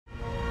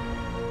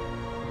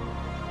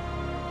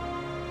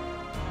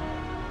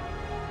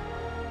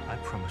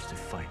promise to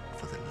fight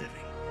for the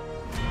living.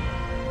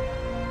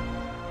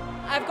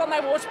 I've got my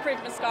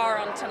waterproof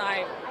mascara on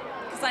tonight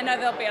because I know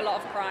there'll be a lot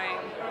of crying.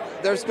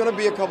 There's going to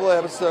be a couple of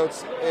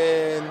episodes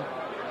in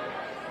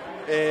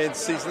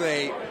season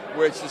 8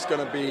 which is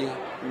going to be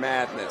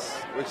madness,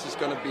 which is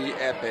going to be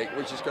epic,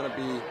 which is going to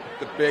be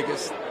the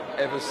biggest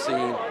ever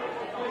seen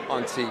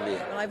on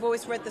TV. I've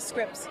always read the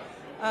scripts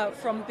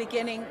from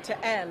beginning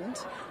to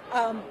end,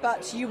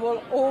 but you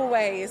will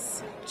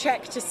always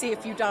check to see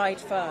if you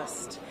died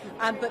first.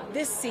 But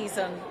this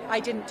season, I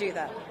didn't do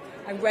that.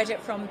 I read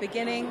it from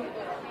beginning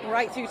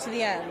right through to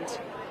the end.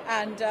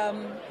 And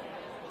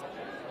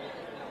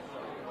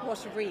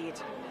what a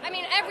read. I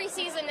mean, every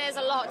season there's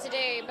a lot to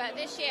do, but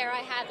this year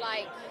I had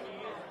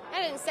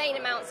insane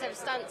amounts of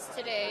stunts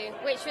to do,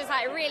 which was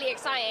really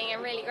exciting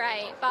and really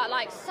great, but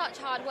such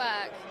hard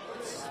work.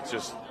 It's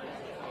just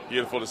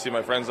beautiful to see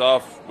my friends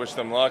off, wish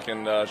them luck,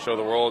 and show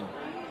the world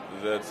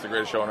that it's the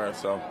greatest show on earth.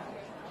 So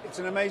it's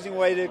an amazing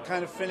way to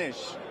kind of finish.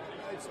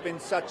 It's been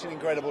such an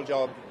incredible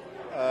job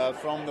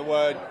from the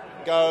word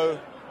go.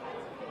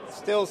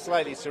 Still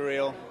slightly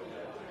surreal,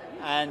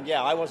 and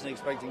yeah, I wasn't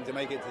expecting to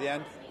make it to the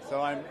end,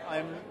 so I'm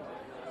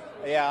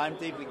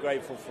deeply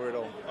grateful for it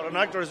all. But an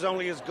actor is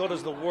only as good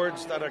as the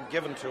words that are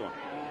given to him,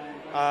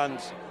 and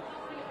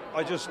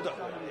I just,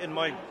 in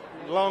my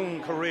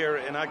long career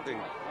in acting,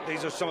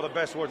 these are some of the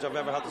best words I've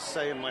ever had to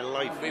say in my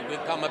life. We've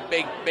become a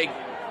big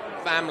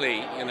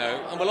family, and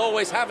we'll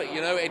always have it.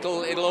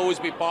 It'll always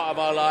be part of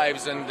our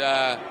lives, and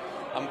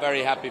I'm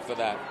very happy for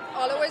that.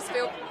 I'll always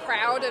feel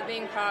proud of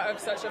being part of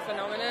such a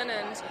phenomenon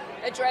and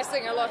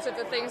addressing a lot of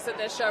the things that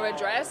this show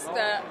addressed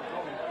that,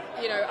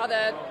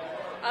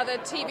 other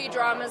TV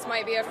dramas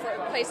might be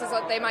places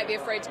that they might be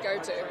afraid to go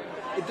to.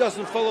 It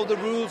doesn't follow the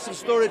rules of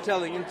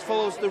storytelling. It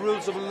follows the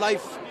rules of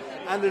life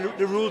and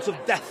the rules of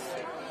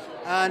death.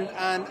 And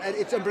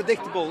it's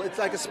unpredictable. It's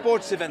like a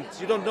sports event.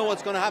 You don't know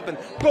what's going to happen.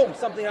 Boom,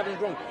 something happens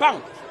wrong.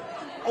 Bang!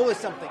 Always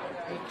something.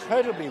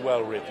 Incredibly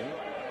well written.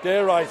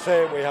 Dare I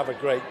say it, we have a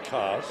great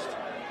cast.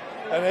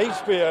 And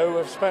HBO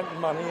have spent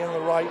money in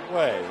the right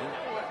way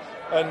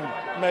and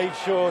made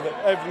sure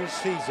that every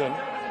season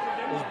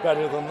is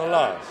better than the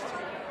last.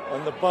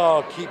 And the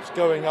bar keeps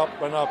going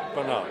up and up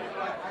and up.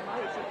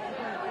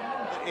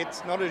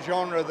 It's not a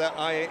genre that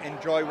I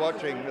enjoy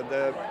watching,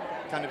 the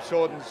kind of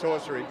sword and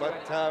sorcery,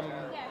 but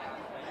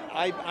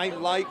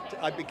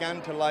I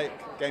began to like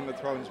Game of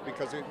Thrones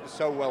because it was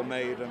so well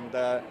made, and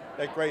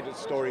they're great at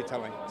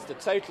storytelling. The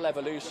total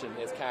evolution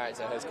his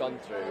character has gone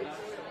through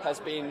has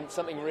been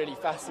something really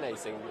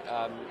fascinating,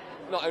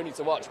 not only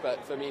to watch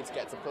but for me to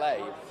get to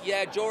play.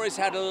 Yeah, Joris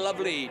had a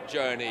lovely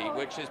journey,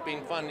 which has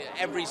been fun.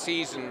 Every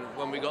season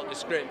when we got the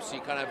scripts, you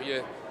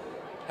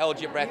held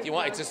your breath, you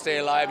wanted to stay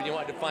alive, and you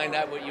wanted to find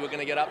out what you were going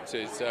to get up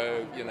to.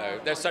 So,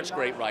 they're such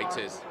great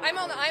writers. I'm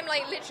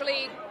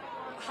literally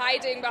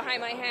hiding behind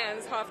my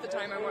hands half the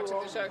time I'm watching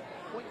the show.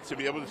 to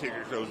be able to take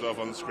your clothes off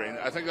on the screen,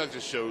 I think that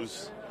just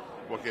shows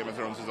what Game of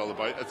Thrones is all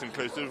about. It's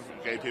inclusive,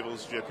 gay people,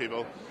 straight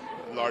people,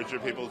 larger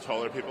people,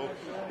 taller people.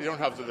 You don't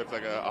have to look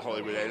like a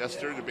Hollywood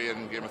A-lister to be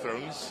in Game of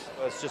Thrones.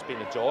 It's just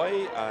been a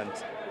joy, and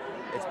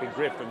it's been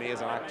great for me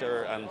as an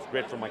actor and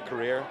great for my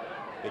career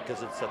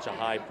because it's such a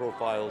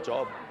high-profile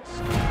job.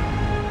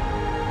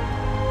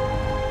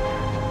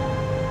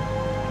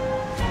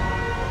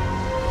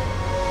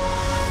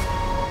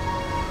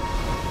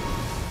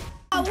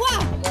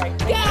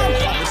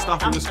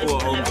 Stop in the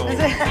school at home.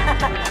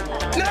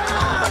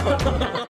 No!